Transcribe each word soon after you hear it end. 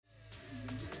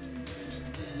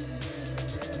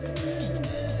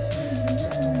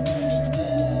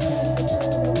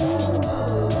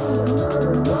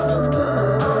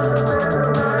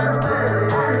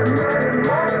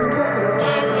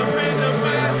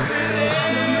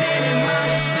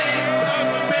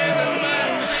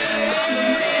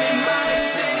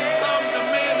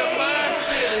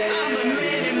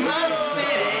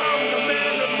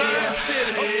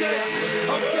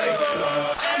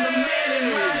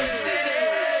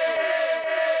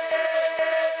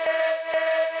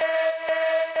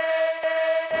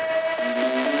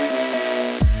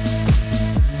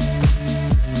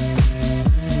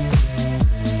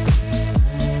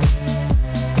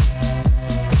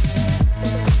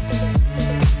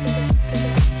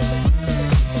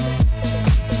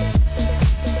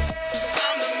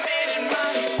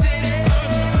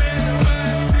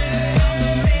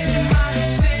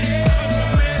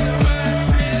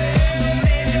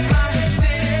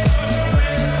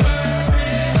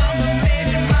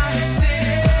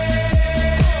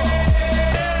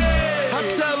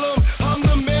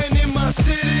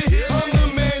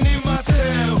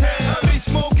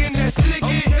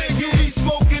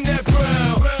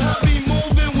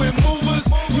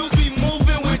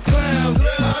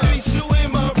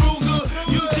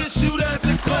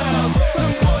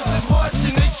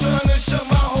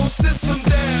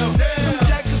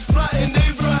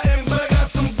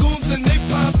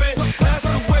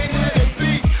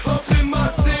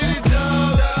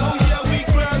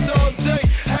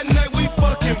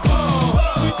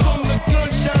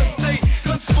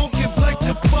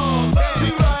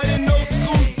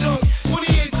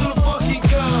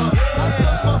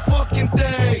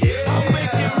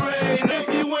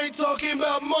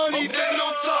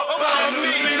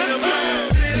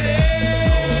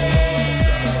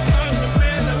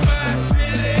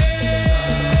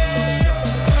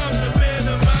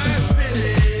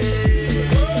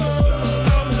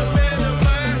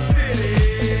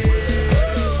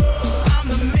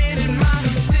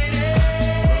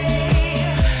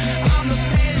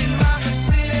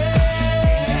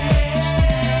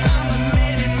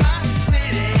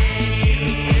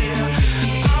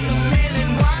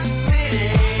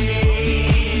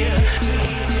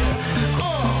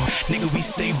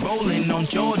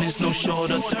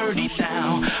short of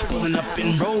 30,000. Pulling up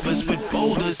in Rovers with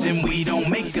boulders and we don't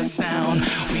make a sound.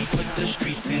 We put the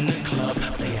streets in the club,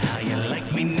 play how you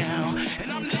like me now.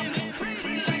 And I'm living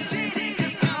pretty like Diddy,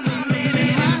 'cause I'm the man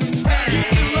in my city. You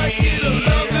can like it or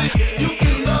love it, you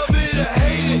can love it or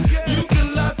hate it. You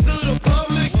can lie to the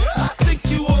public, I think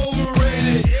you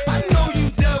overrated. I know you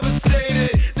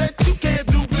devastated, that you can't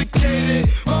duplicate it.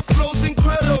 My flow's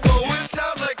incredible, it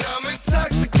sounds like I'm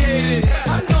intoxicated.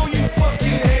 I know you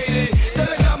fucking hate it, that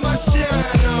I got my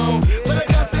shine on. But I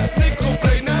got this nickel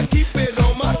plate, now keep it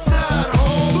on my side,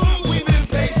 home. We've been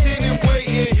patient and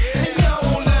waiting, and y'all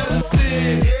won't let us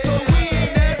in. So we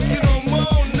ain't asking no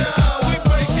more now, we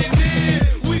breaking in.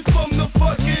 We from the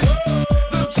fucking,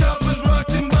 them choppers rock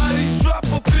them bodies, drop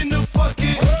up in the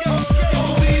fucking.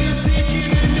 Only the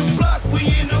deacon in the block, we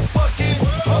in the fucking.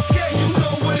 Okay, you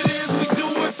know what it is, we do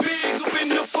it big up in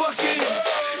the fucking.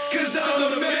 'Cause I'm the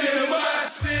man in my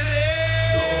city.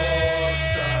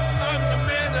 I'm the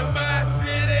man of my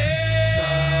city.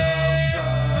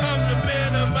 I'm the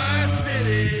man of my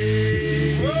city.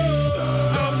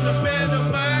 I'm the man of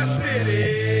my city.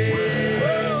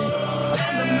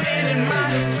 I'm the man in my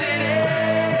city.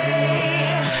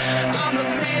 I'm the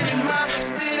man in my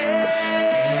city.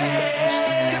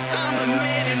 'Cause I'm the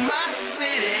man in my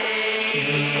city.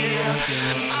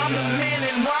 I'm the man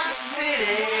in my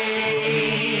city.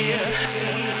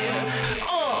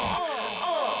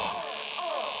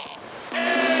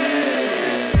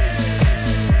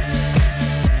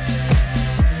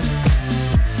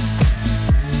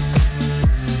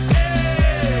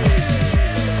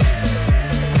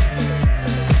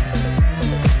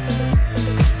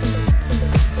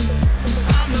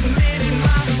 I'm the man in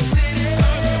my city.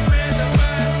 I'm the man of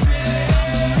my city. I'm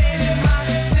the man in my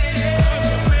city. I'm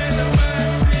the man of my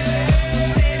city.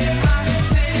 Man in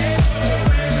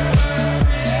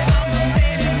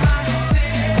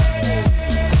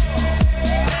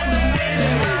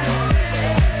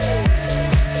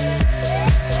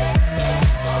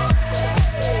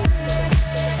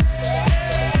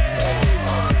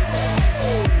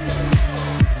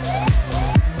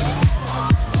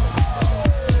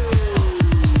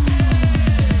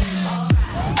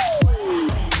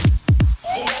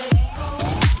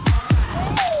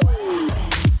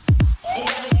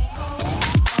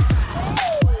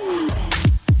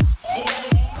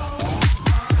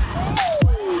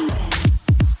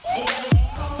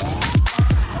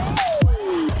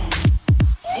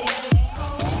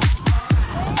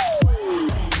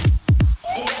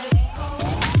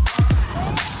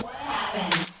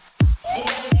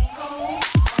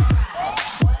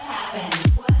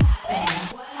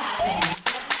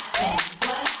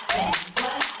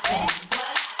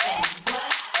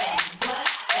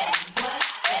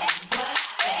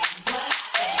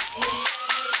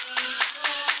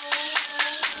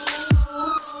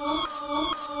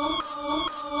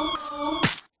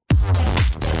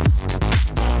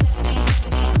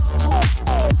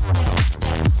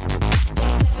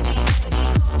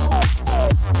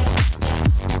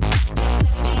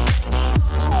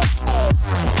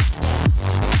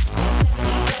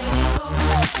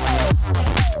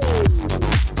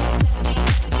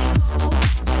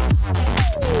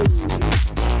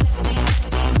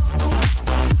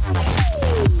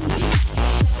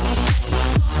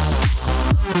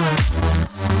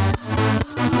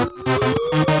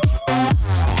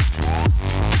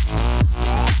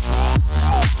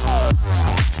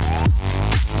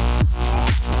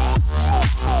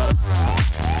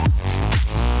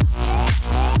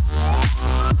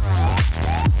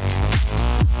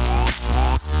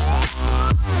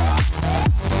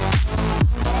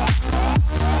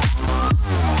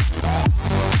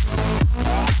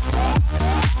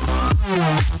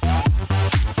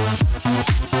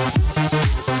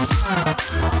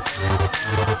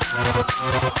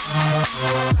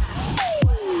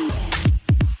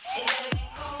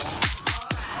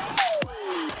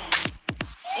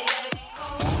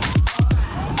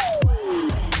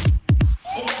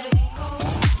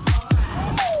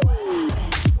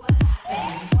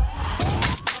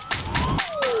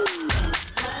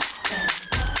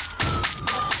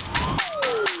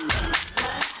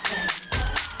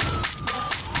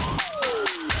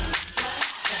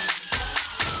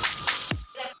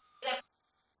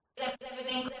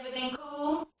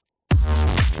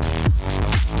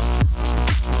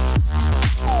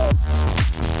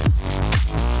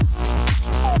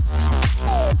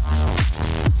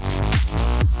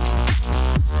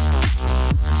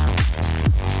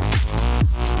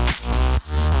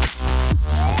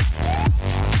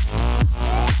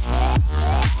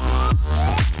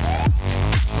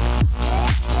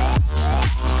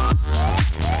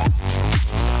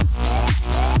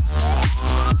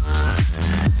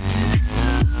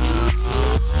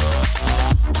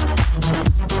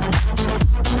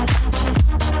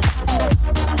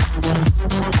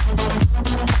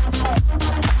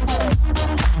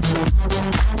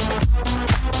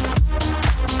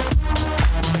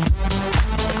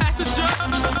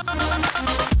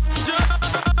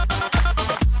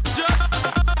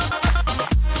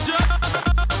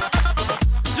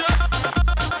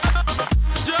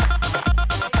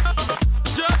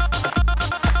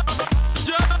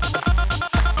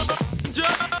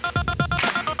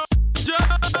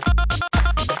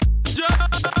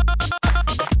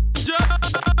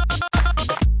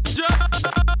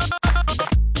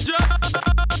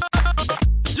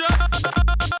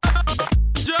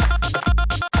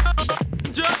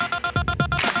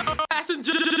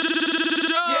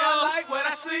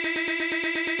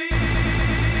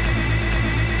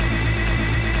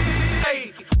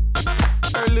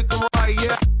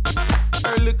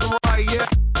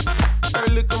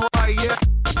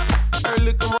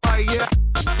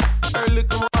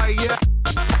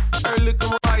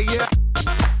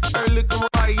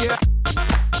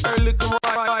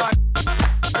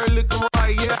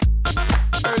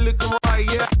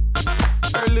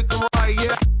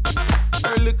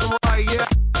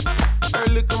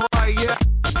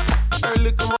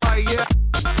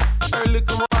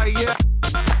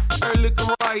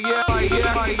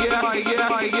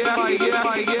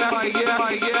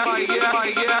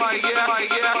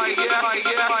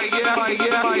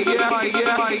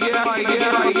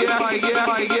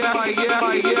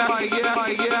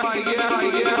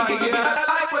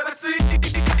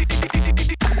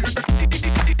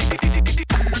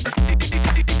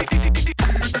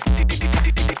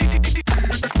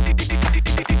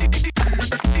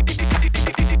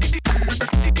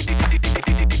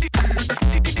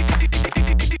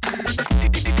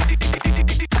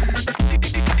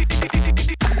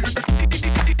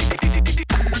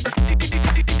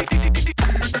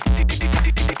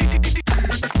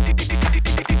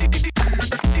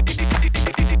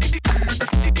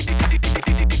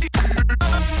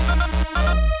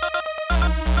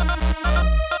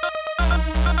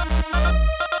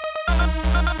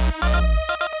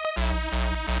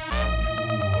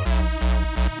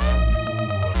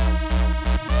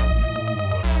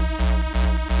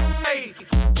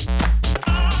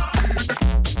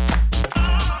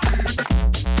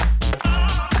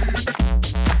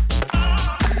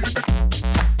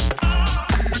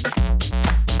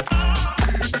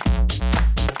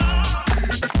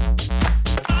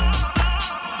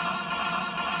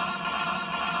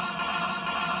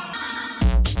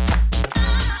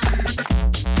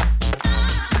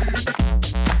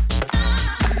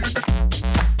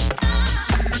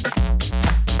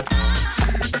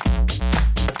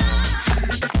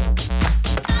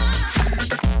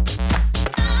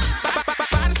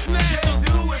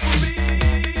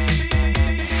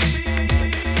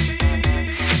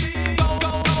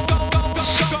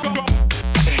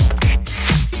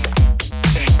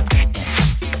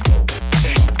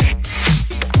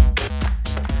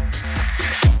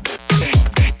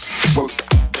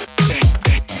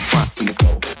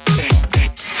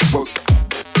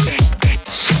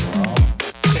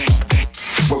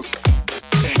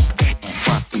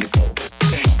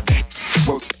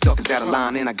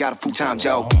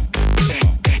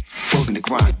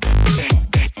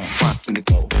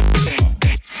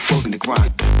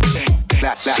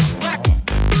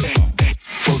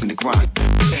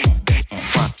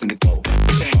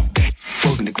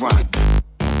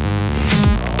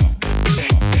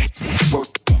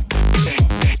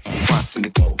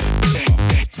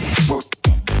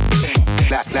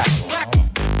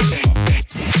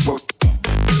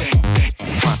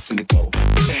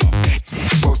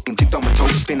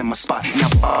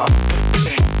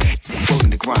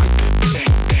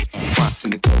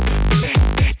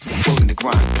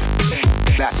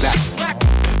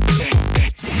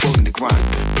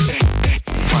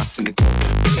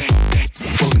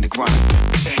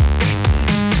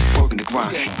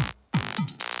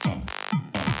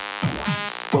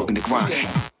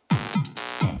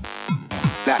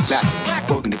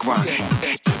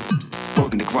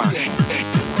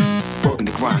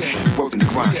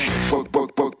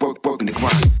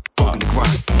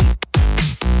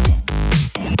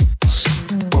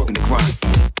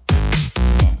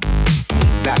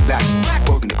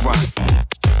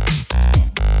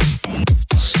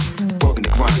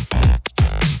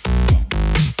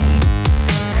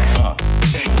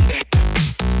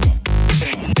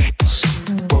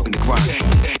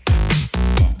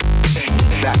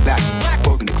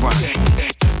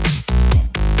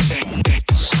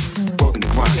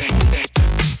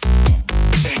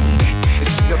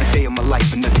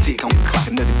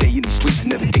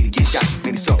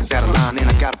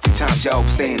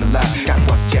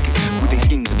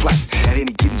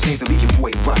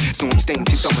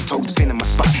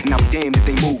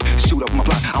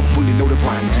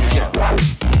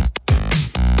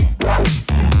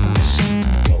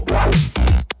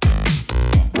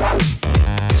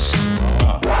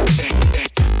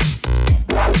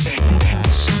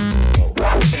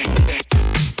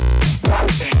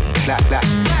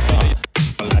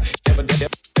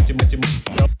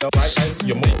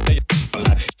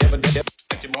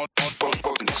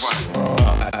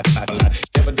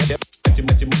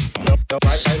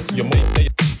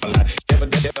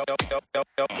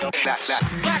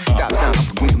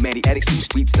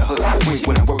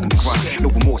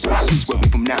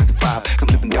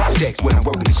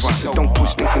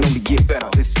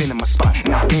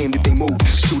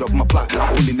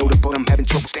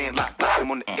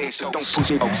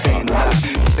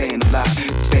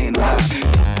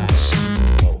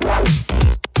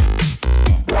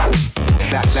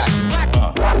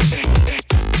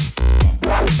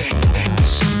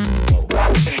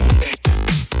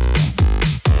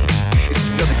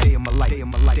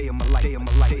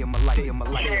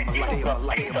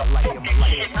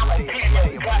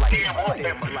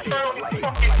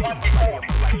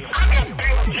I got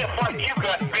bills just like you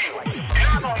got bills. And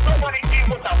I know nobody did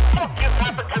what the fuck just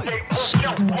happened today. Put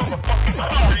your motherfucking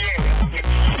sorry in it.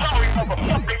 You sorry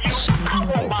motherfucker, you. I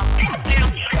want my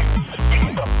goddamn shit.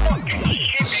 Piece of fucking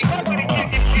shit. Nobody did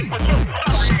this shit but your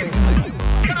sorry in it.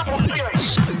 And I'm gonna tell you,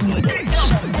 get your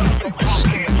motherfucking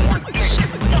punk ass one day. You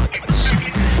fucking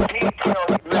faggot. He tells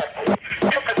you nothing.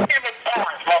 This is Emmett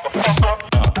Barnes,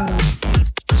 motherfucker.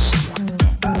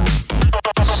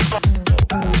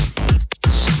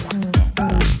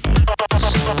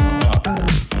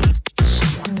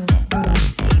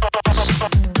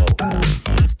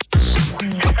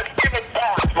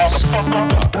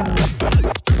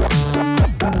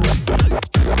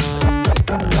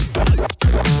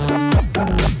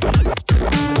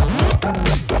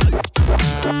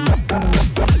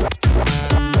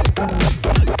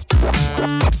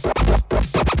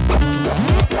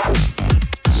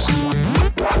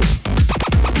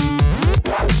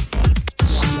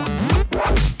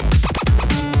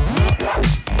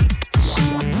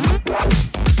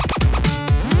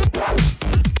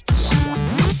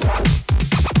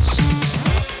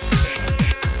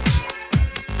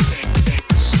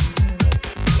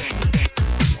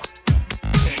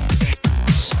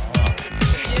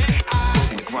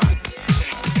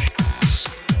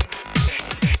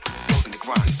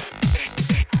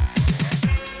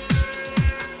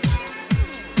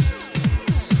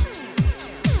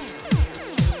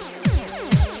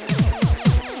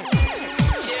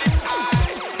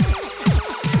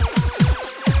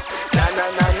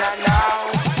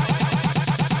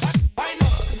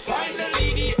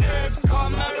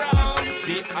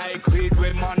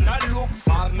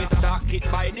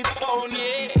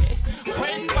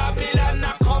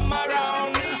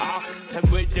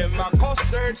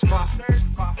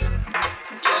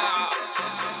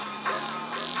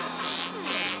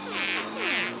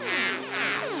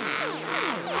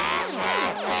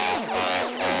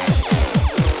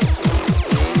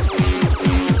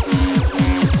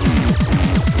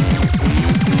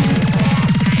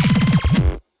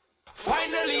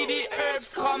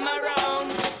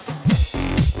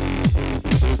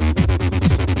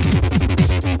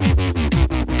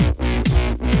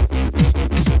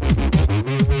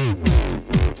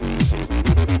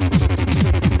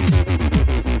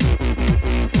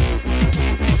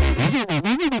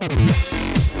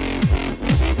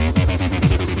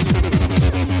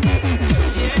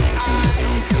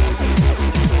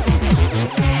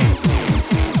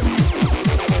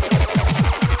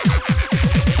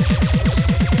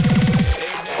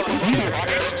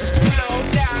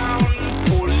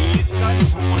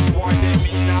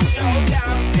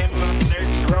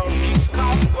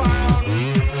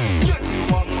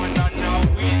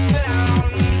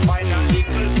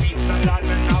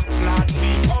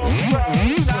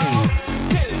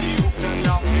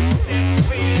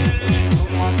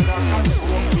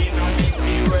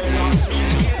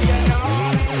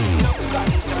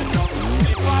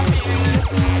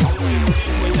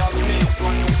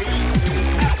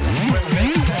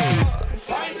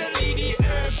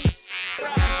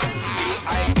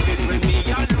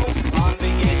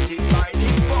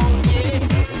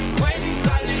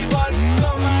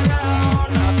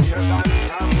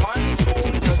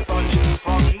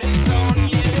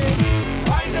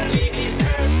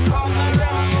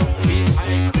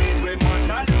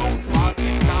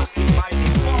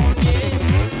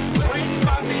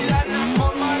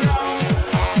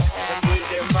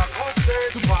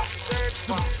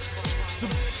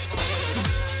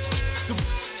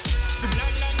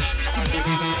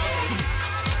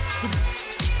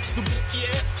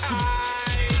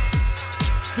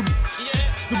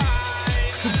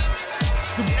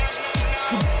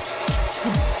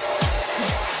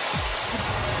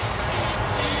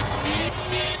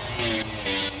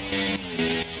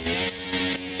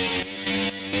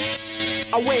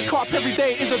 I wake up every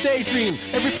day is a daydream.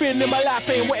 Everything in my life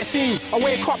ain't what it seems. I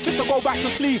wake up just to go back to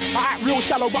sleep. I act real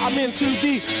shallow, but I'm in too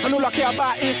deep. And all I care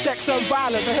about is sex and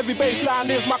violence. A heavy bass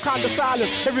line is my kind of silence.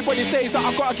 Everybody says that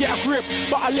I gotta get a grip,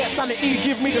 but I let sanity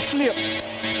give me the slip.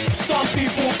 Some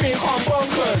people think I'm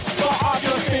bonkers, but I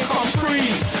just think I'm free.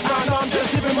 And I'm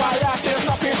just living my life, there's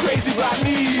nothing crazy about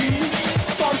me.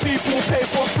 Some people pay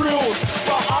for thrills,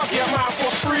 but I get mine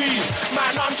for free.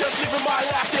 Man, I'm just living my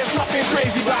life, there's nothing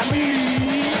crazy about me.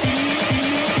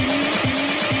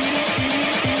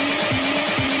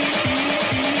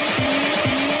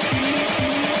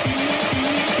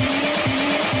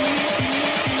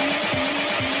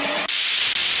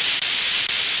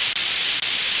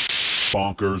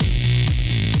 Bonkers.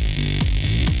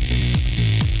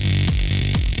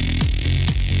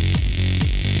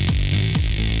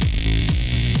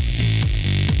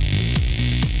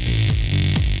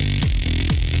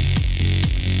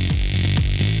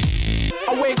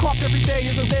 up every day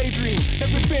is a daydream.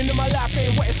 Everything in my life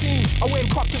ain't what it seems. I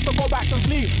wake up just to go back to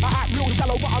sleep. I act real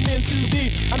shallow, but I'm in too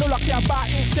deep. I know like I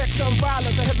about in sex and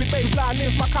violence. A heavy bass line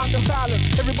is my kind of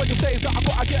silence. Everybody says that I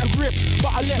gotta get a grip,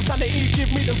 but I let sanity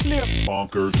give me the slip.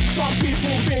 Bonkers. Some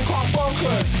people think I'm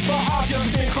bonkers, but I just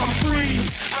think I'm free.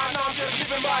 And I'm just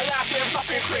living my life, there's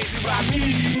nothing crazy about me.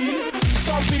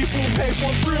 Some people pay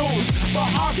for thrills, but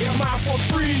I get mine for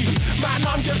free. Man,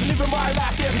 I'm just living my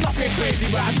life, there's nothing crazy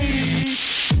about me.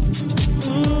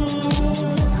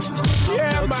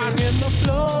 Yeah, man, in the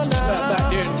floor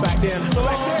now. Back then.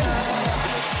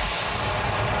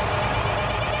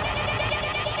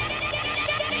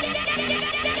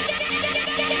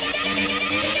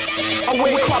 I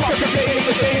wake up every day, it's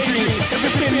a daydream.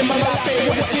 Everything in my life ain't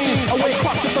what it seems. I wake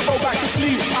up just to go back to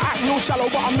sleep. I act real shallow,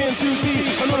 but I'm in too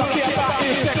deep. And all I care about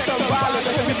is sex and violence.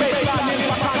 And every baseline is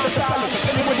my kind of silence.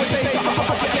 Everybody says that I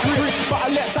gotta get grip, but I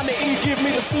let sanity give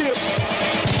me the slip.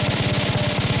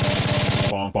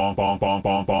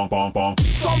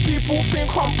 Some people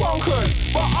think I'm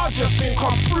bonkers, but I just think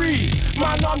I'm free.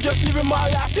 Man, I'm just living my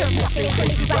life, there's nothing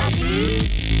crazy about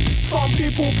me. Some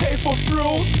people pay for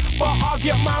thrills, but I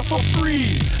get mine for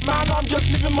free. Man, I'm just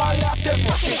living my life, there's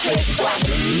nothing crazy about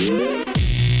me.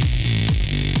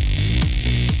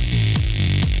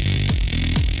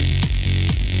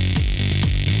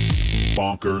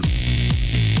 Bonkers.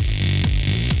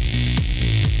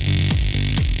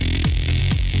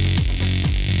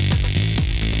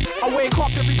 I wake up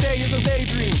every day is a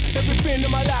daydream. Everything in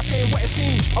my life ain't what it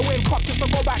seems. I wake up just to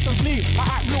go back to sleep. I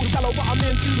act real shallow, but I'm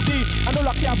in too deep. I know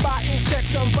like I about in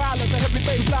sex and violence. And every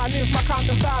baseline is my kind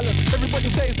of silence. Everybody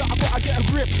says that I gotta get a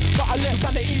grip, but I let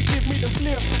sanity give me the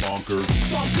slip. Bonkers.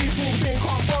 Some people think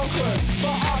I'm bonkers,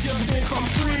 but I just think I'm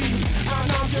free.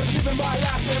 And I'm just living my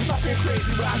life, there's nothing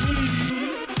crazy about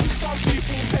me. Some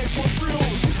people pay for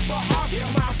thrills, but I get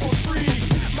mine for free.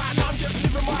 Man, I'm just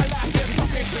living my life, there's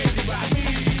nothing crazy about me.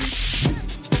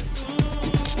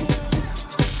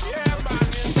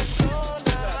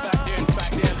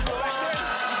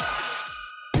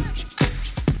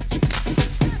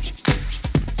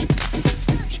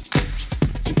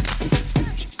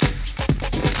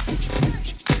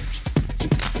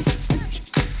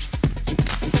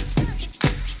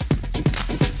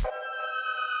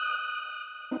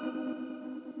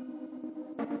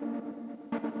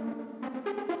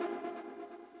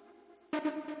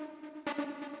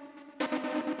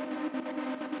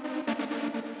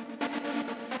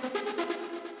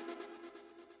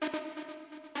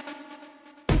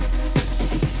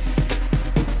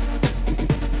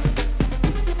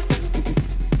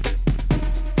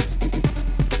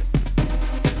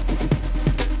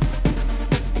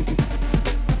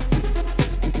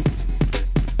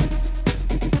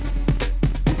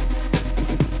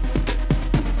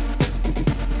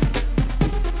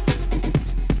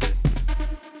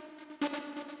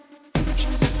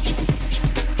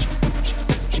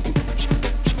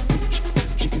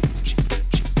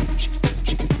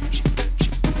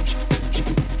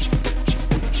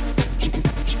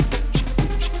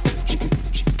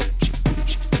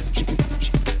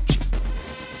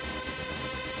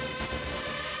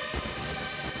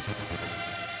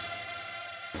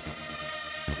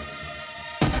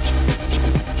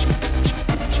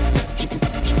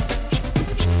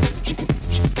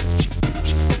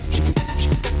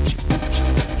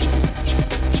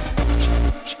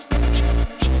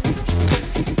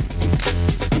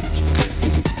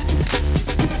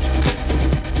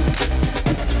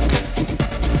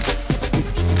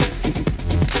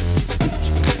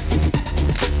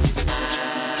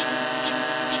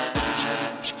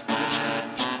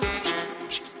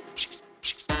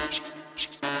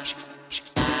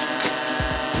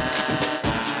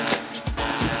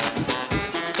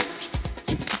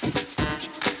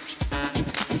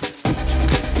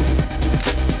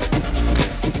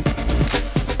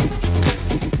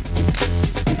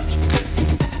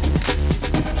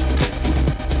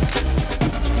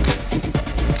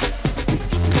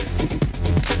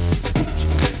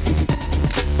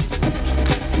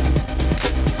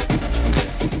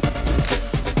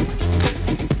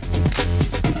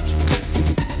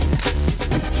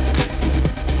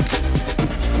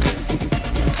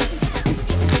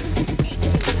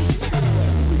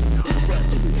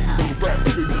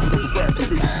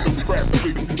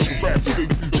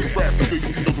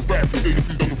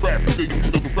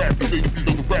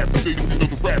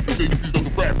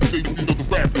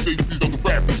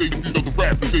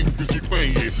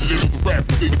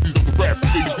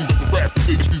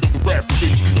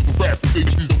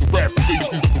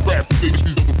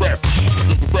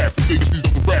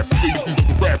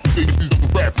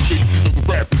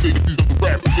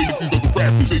 Rap,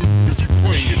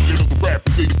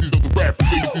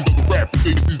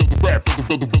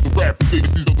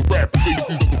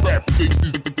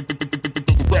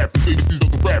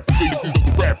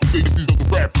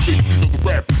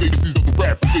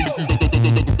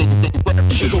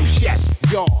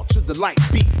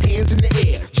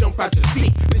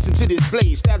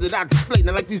 I display,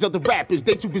 not like these other rappers,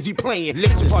 they too busy playing.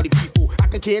 Listen, party people, I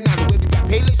can care now whether you got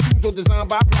Payless shoes or designed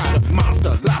by Prada.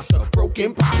 Monster, lobster,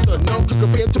 broken pasta, none can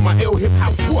compare to my ill hip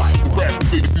house. What? Rap,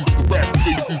 these rap,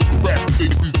 these rap,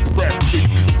 these rap, these rap,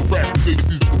 these rap,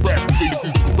 these rap,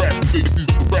 these rap, these rap, these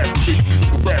rap,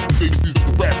 these rap, these rap, these rap, these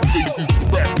rap, these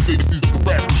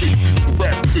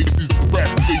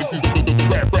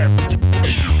rap, rap, rap,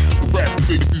 these rap,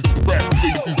 these rap,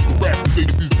 these rap,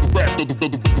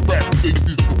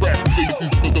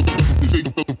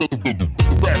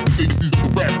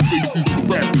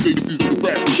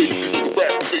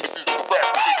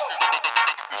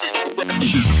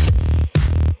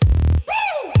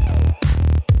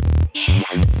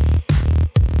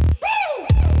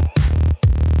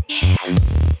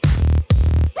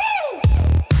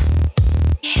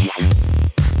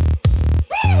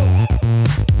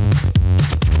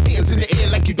 Hands in the air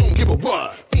like you don't give a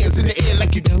what. Hands in the air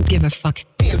like you don't give a fuck.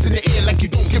 Hands in the air like you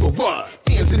don't give a what.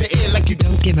 Hands in the air like you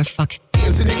don't give a fuck.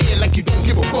 Hands in the air like you don't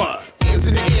give a what. Hands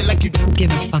in the air like you don't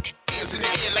give a fuck. Hands in the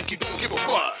air like you don't give a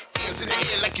what. Hands in the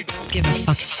air like you don't give a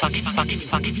fuck. Fuck, fuck,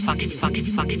 fuck, fuck, fuck,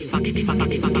 fuck,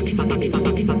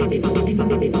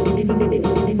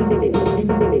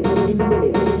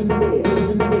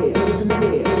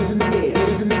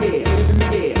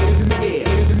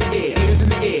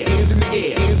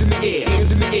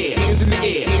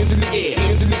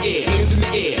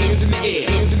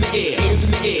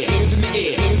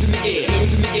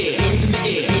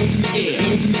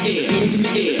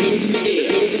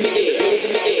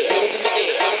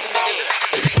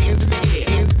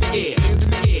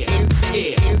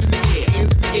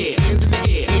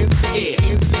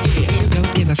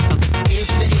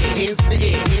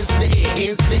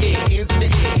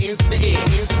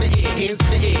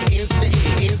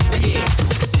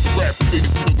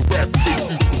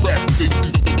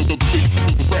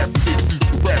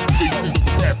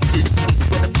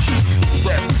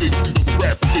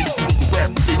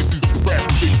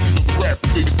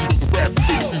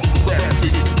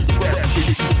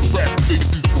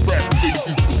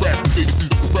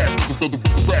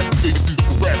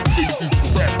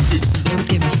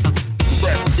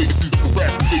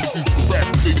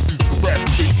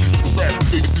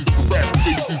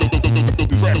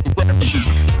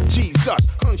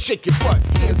 shake your butt,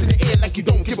 hands in the air like you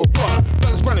don't give a fuck.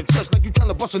 Fellas running touch like you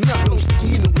tryna bust a nut. Blow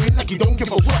sticky in the wind like you don't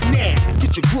give a fuck. Now,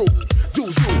 get your groove, do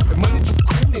you. Money too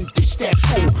cool and dish that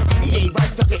fool. He ain't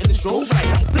right, tucker in the strobe,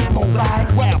 like flip mode, right?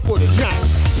 Wild for the night.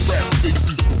 Rap,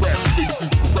 rap,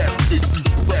 rap,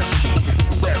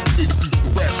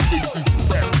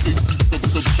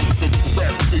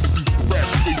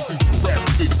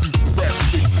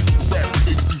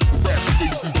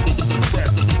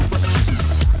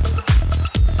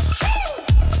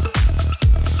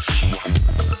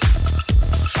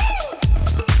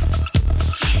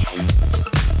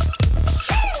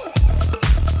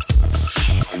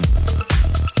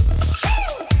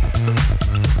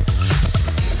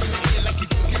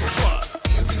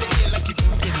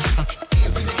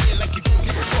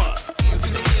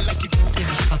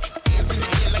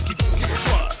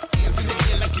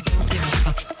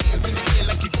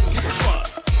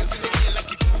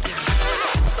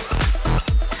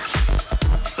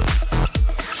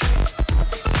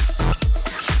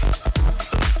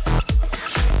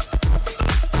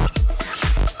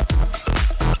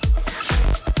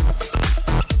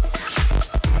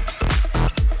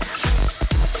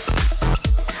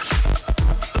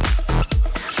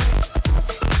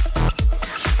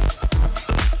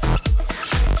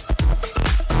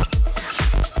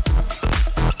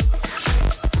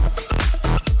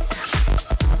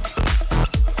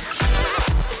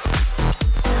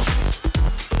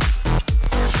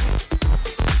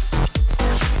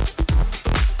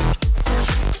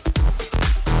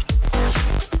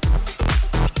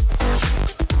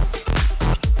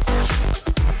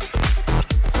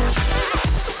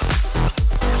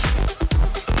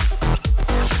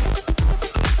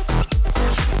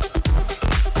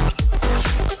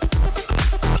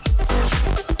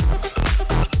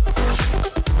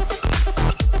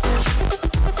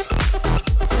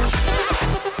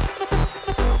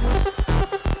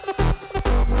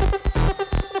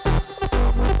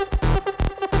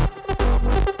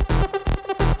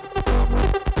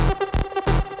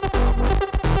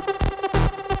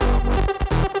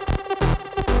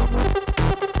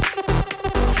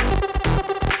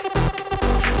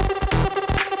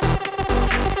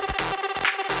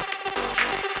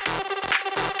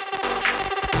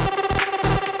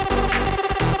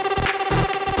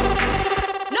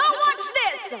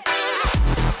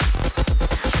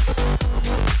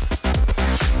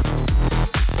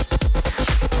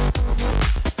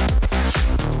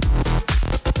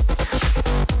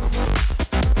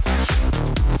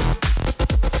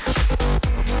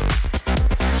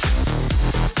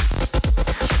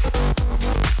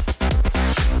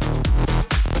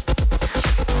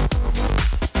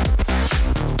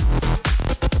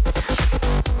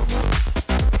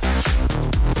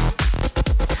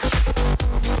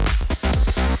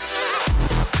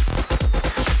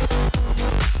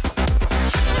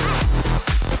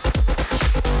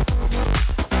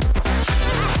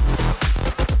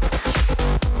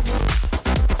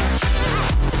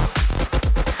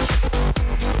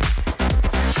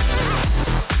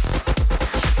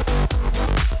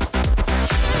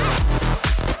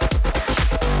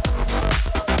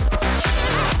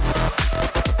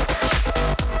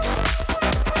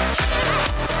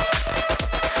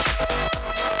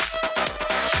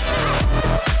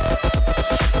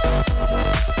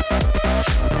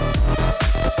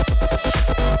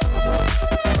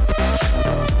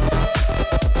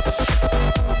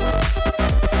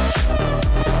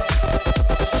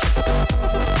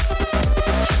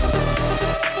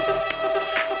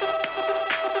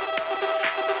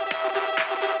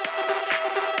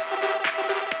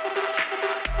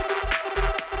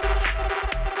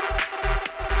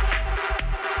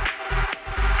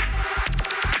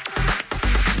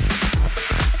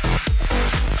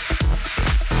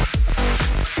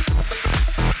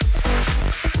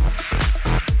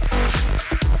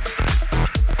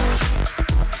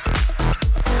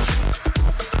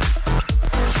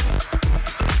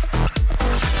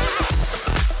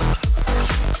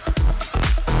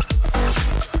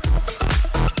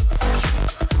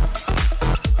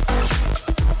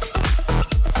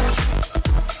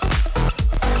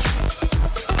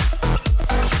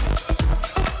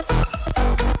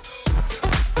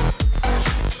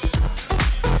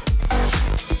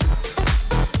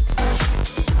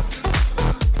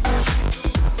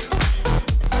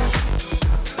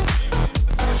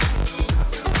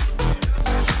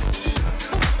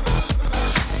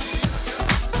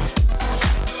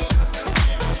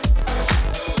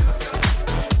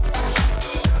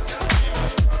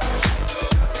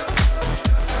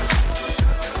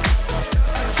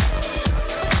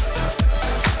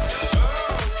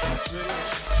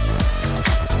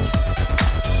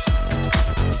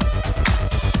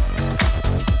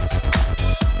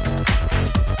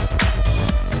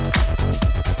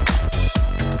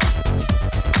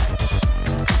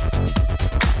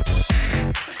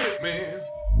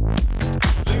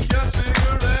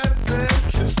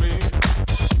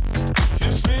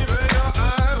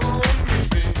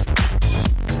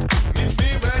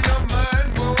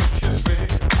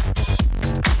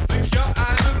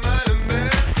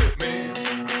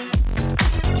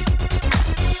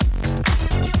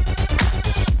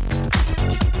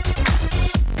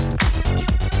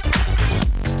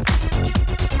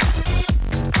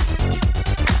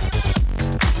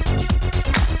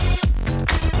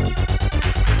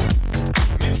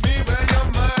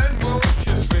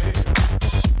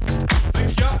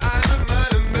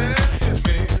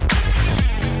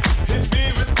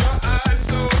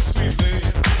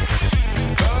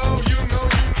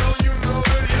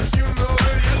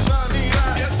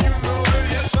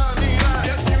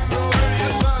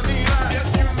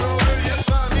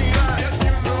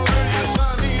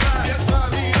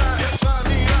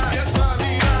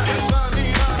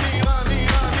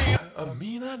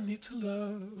 need to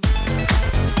love.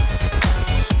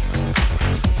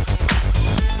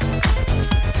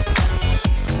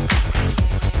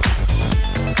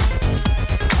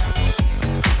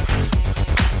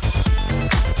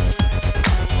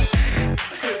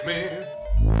 Hit me.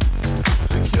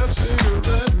 Take your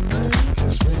cigarette and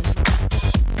kiss me.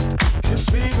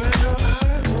 Kiss me when your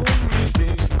eye won't meet me.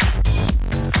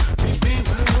 Meet me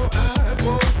when your eye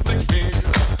won't flick me.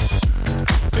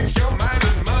 Think your mind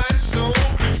and mine so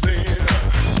quickly.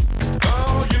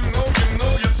 Oh, you know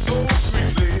you're so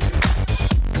sweetly.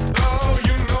 Oh,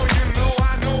 you know,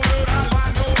 I know that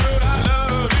I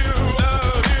love you,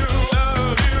 love you,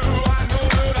 love you. I know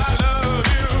that I love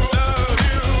you, love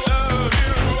you, love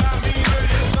you. I mean it,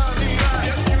 yes, honey,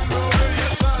 yes, you know it,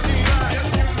 yes, honey, yes,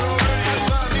 you know it, yes,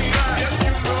 honey, yes,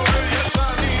 you know it, yes,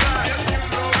 honey, yes, you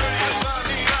know it, yes,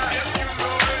 honey, yes, you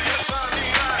know it, yes, honey,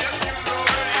 yes, you know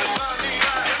it, yes, honey,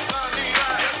 yes, honey,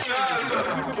 yes, I'd love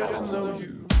to get to know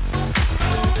you.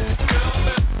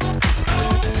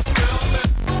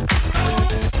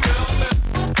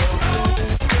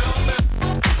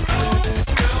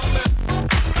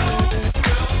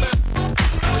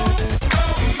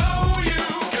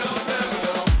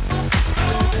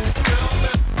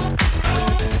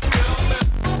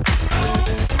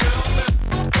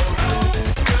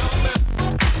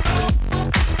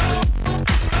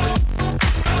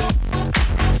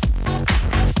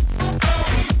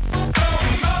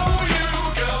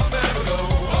 Girls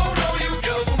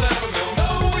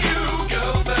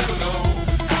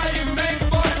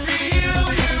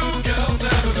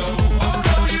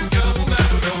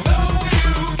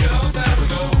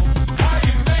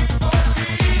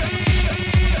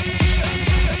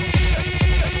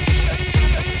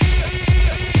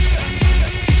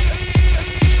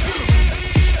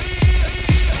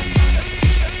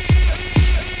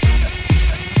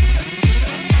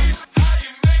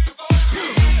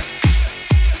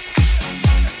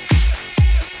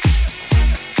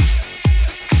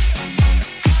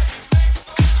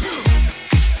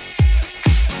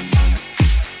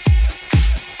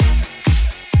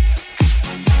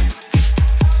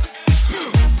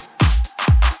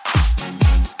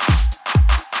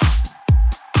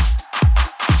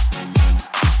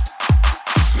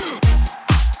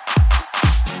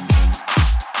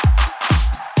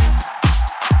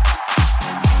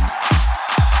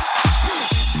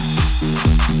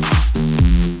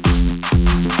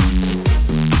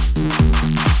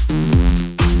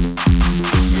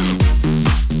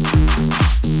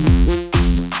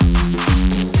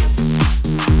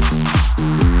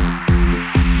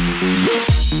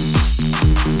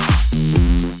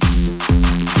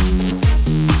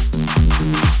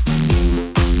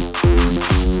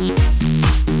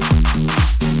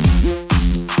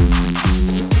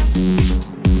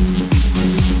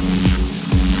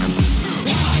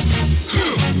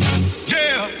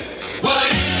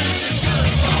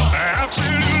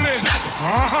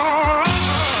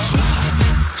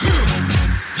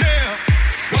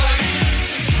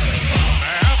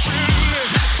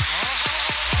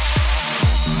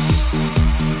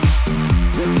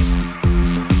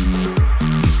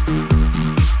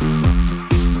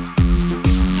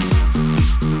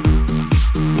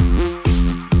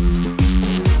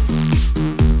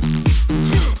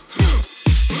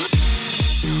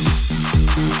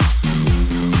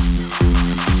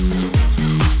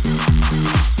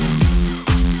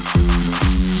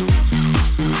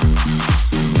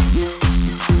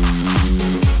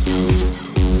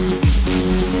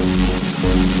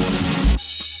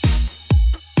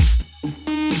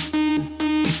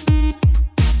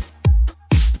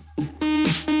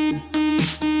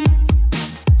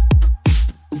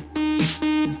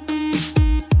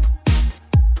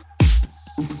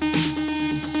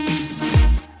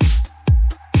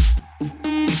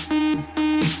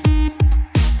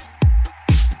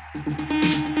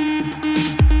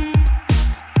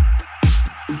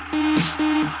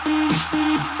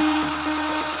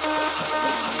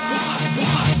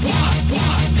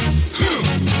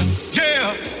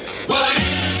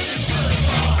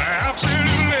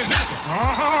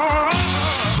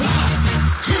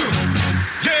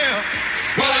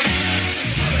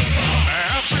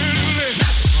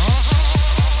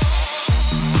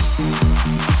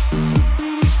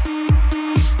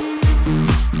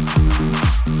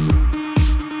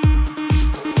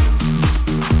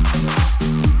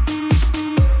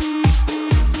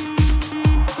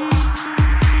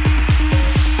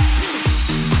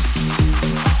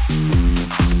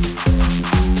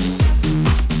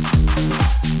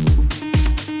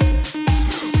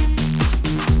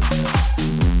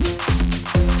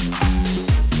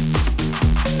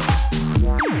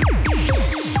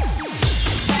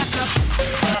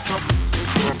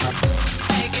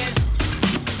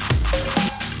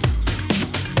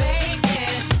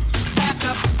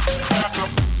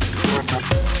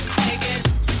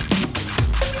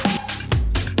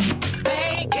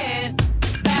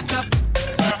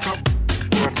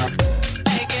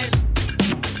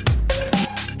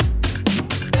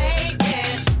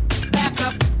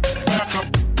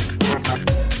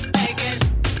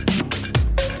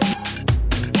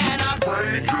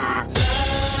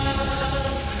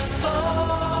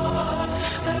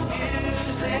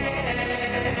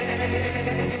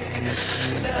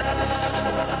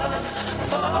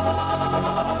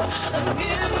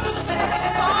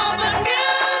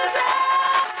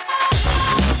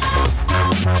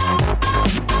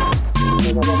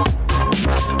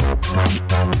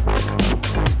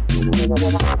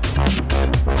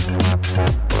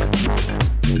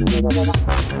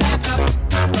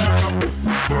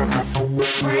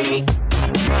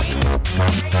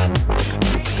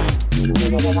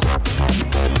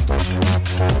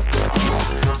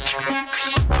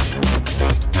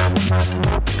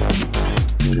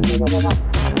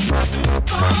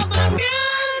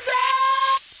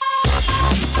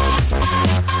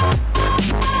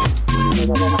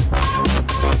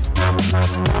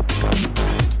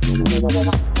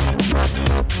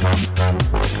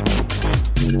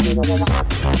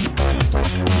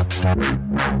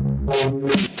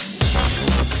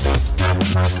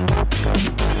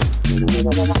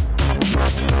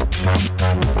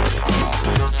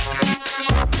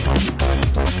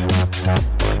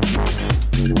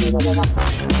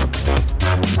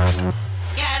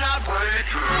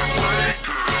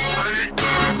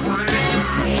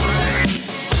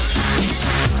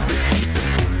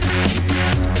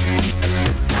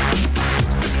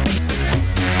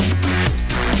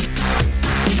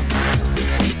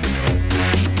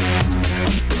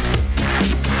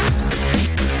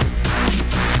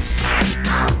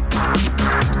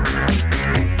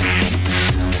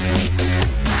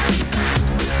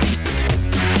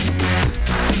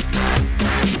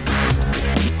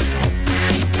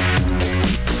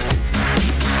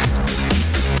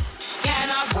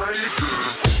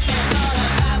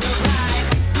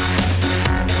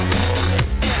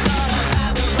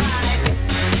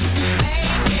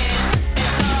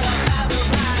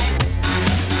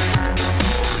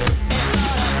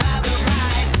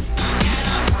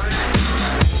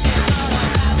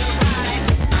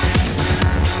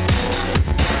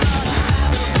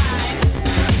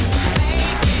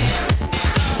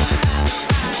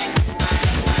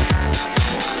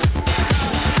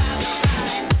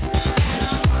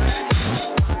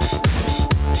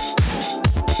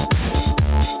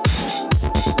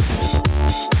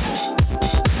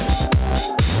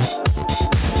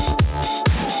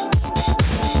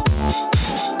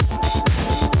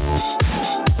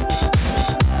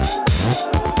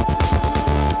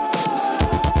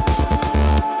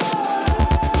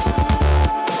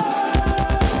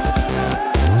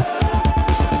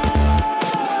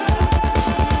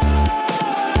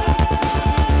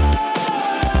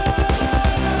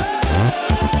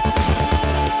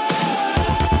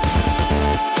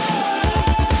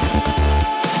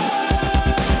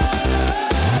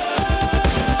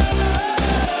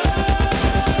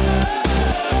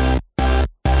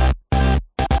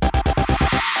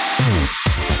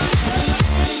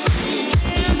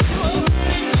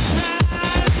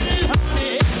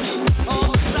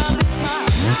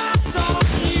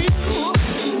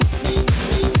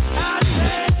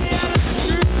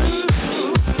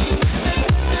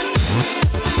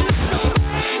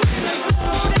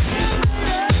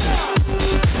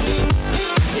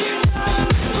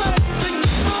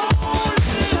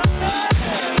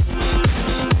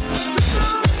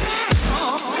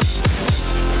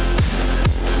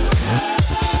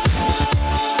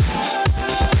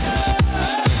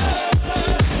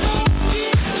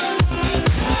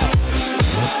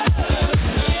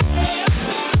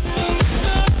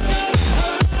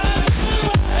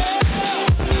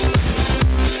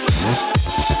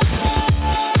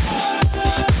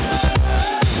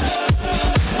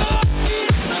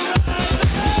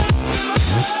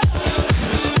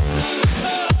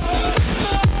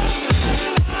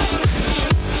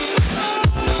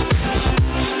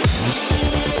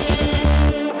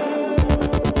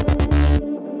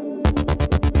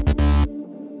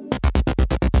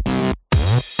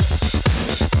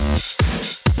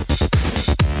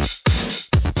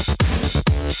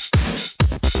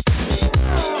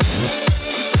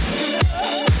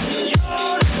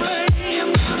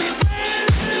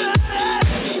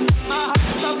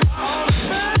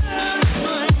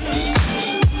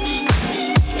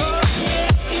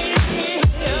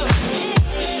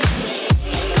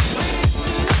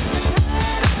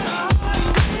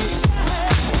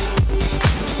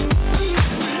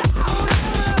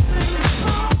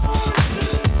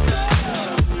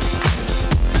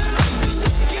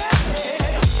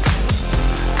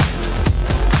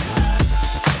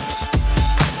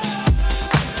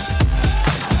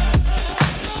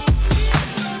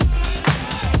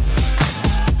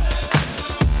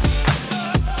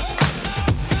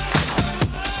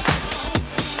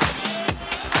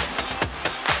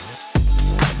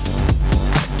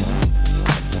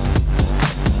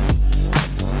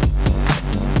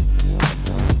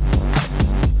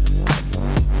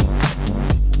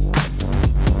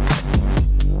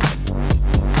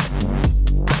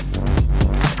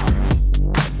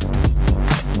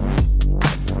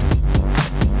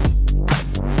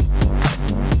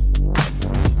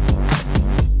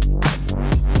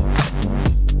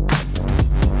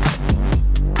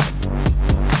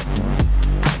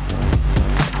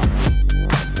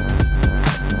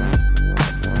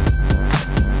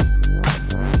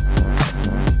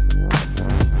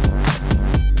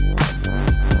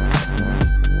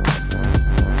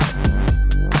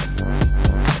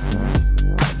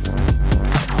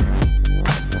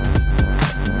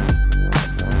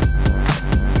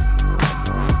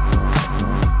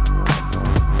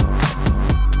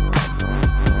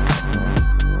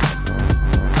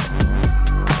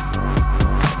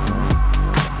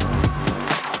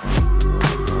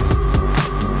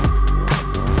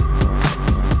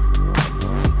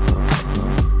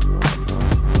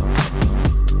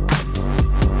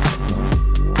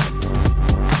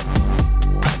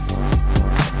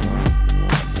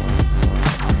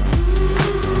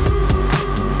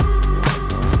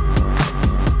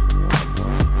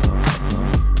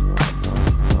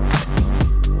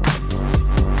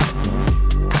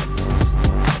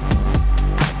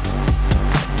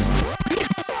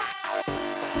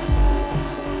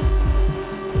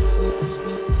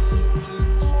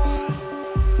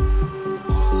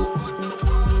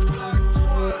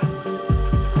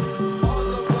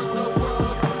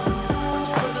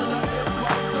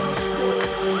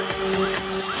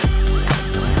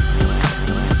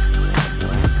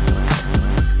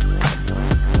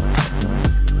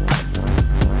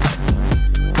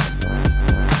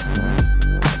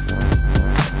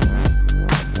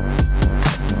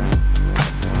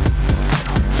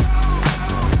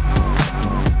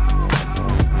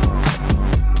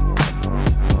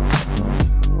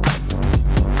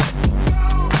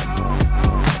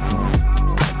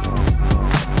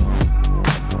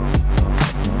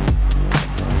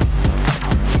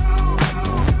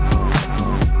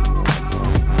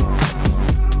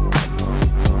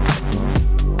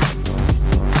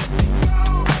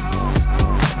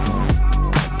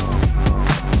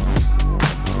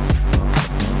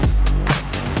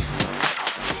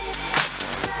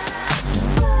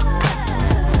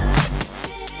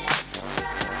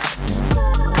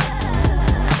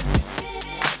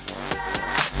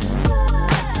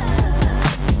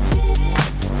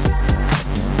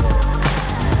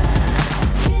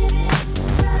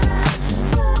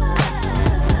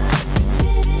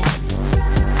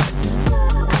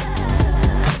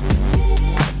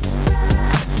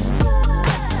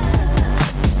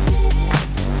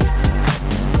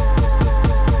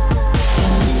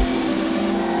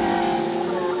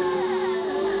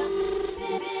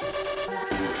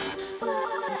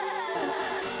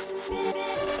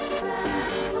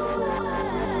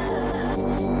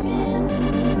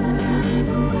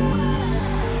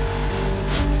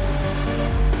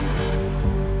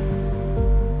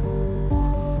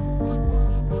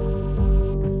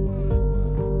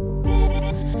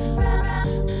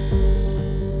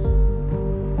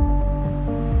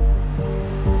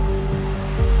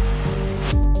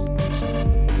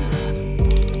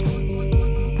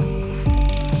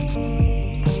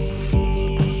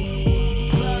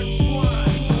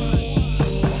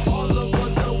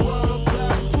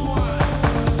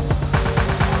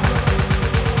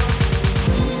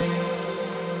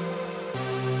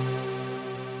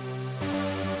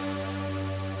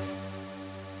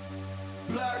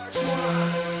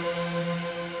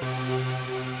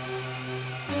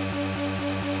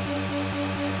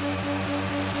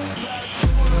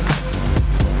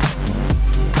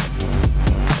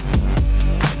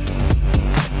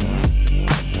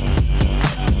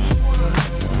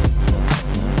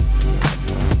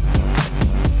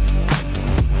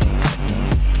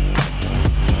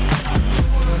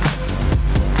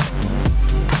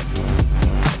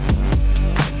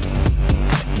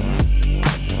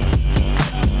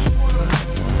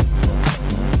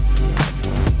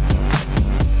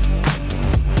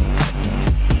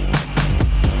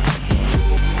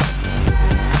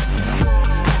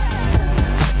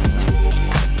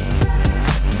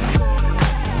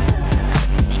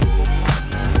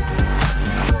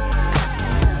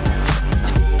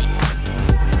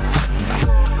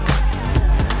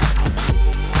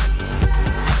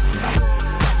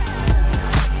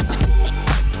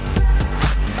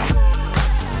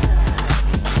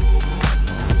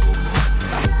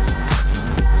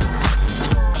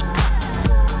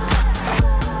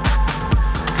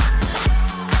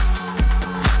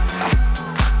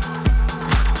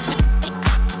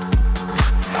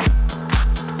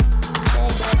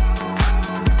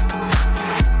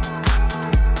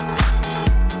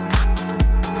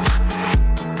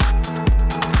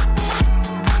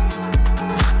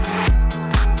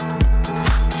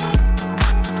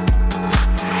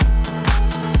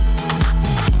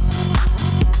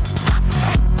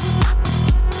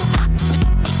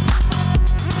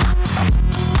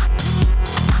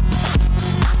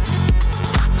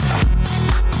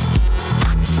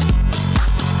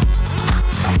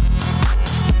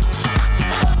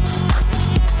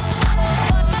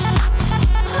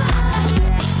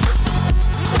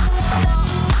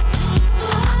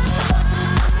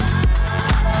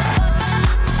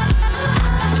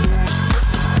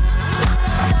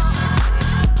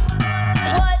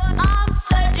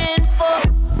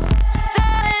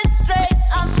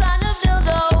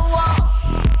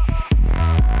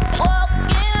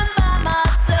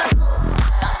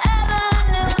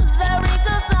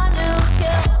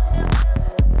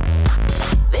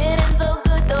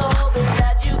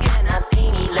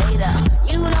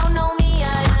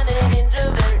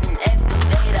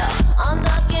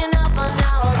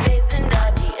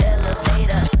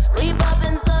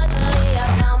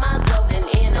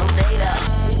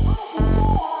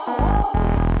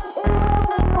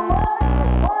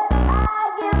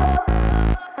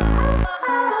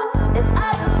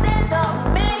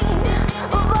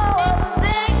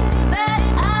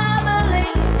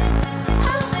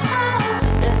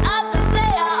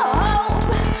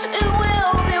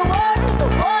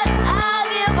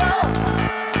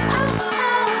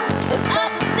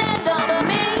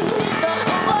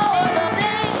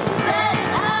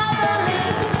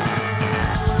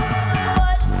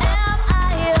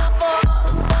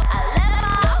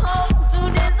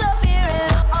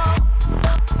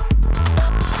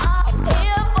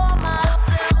Here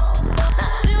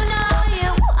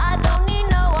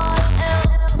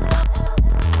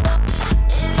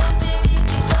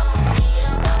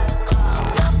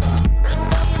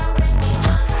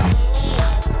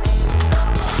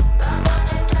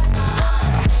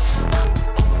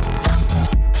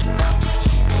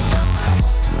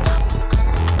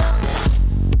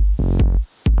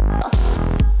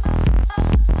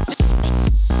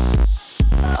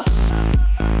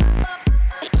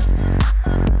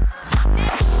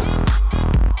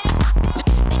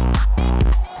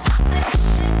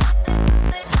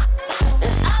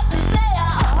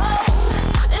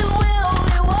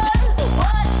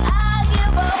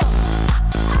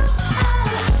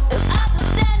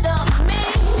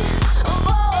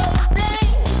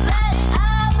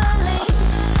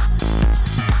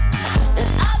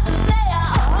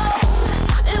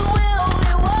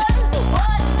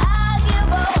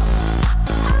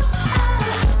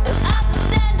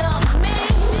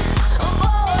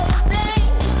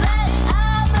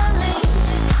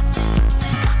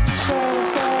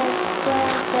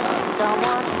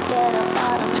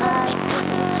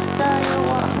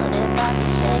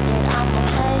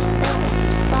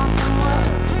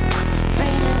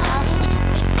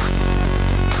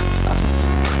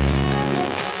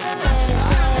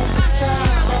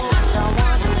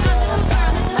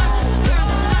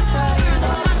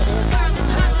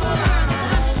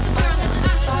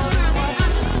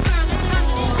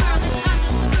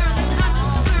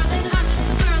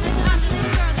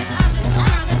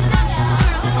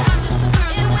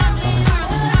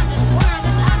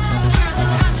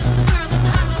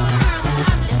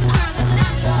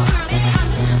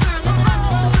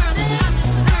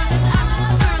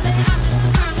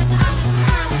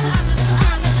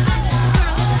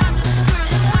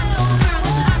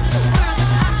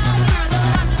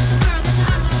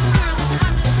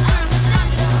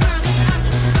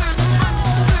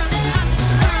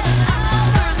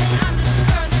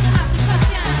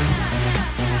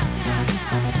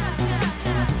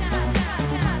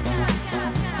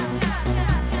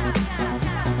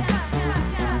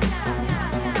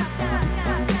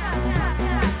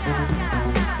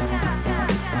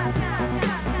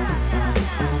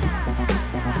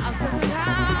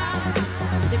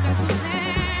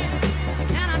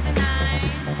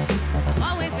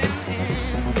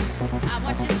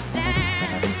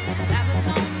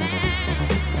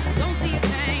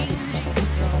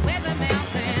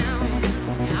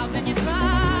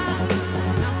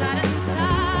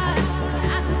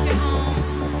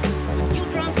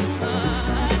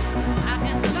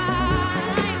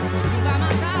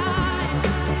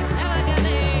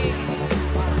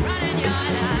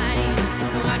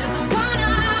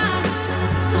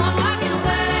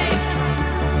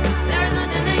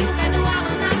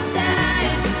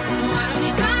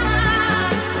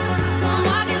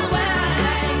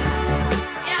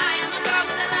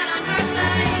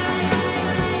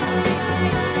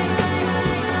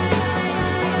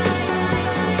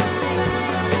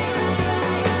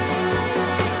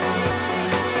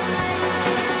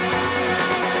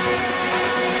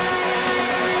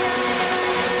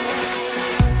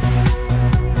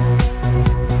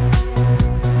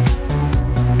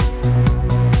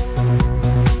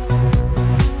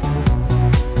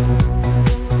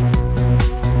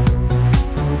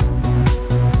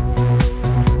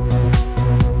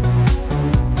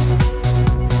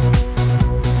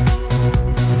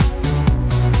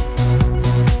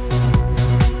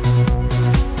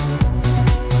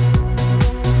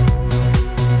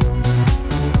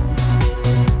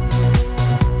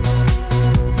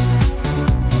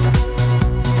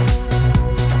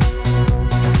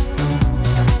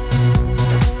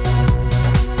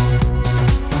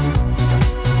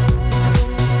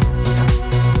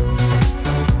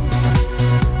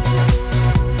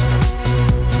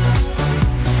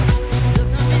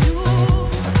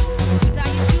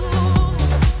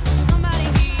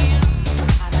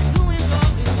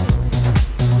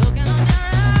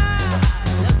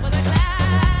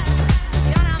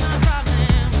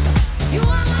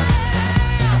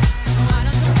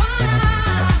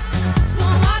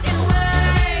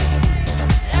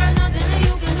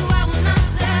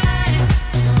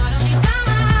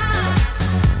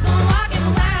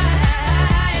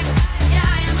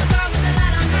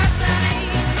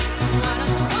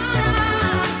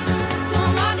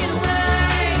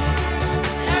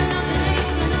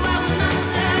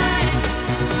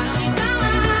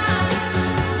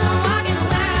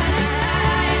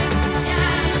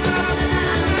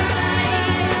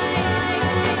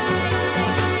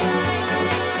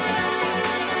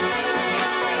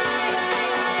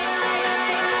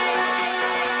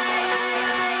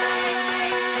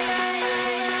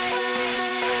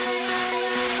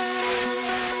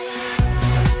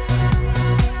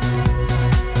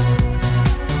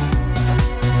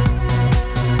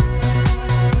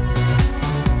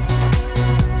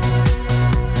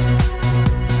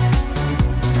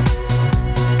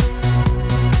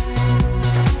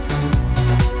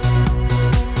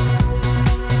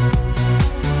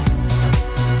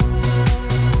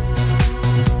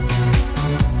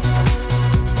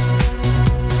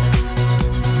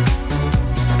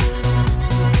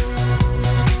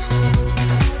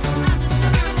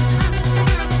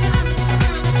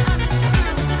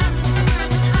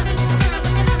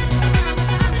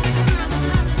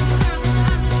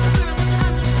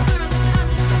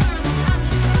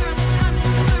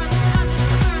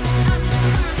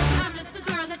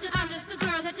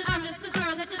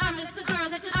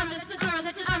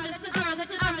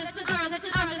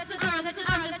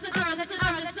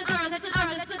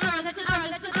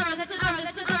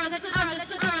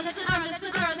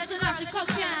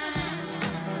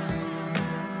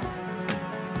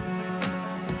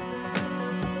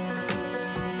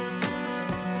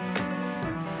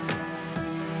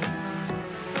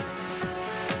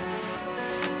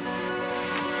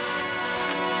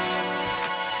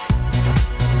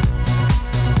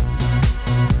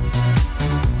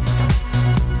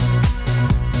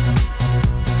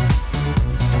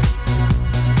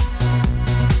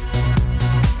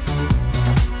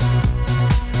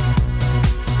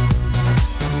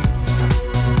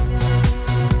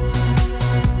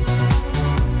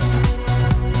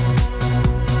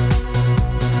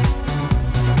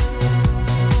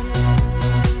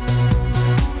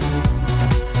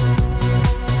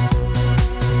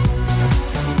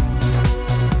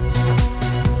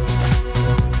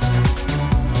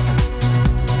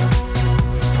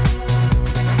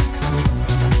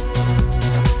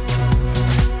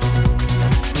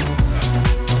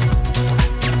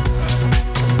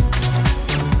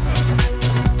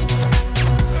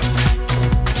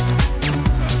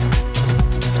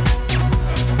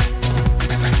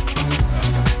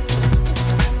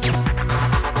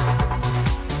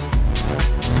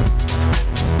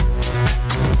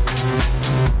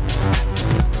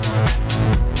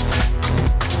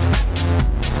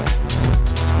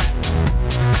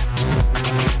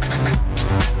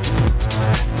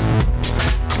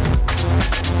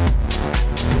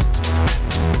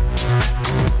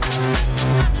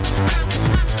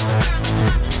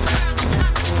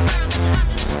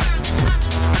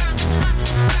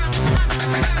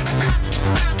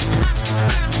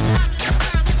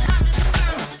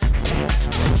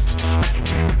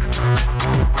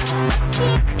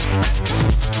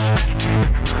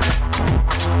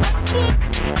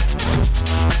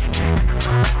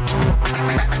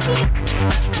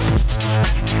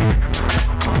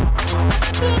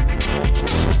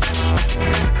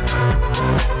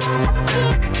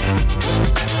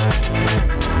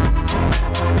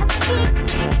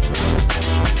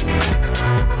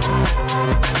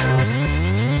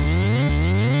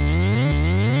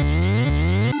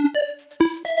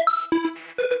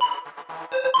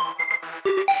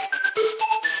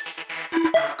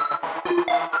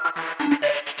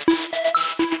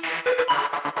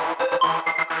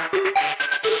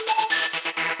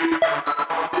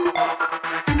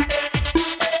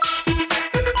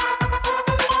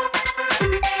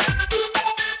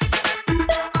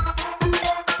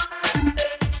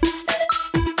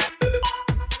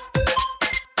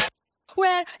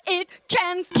where it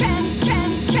can.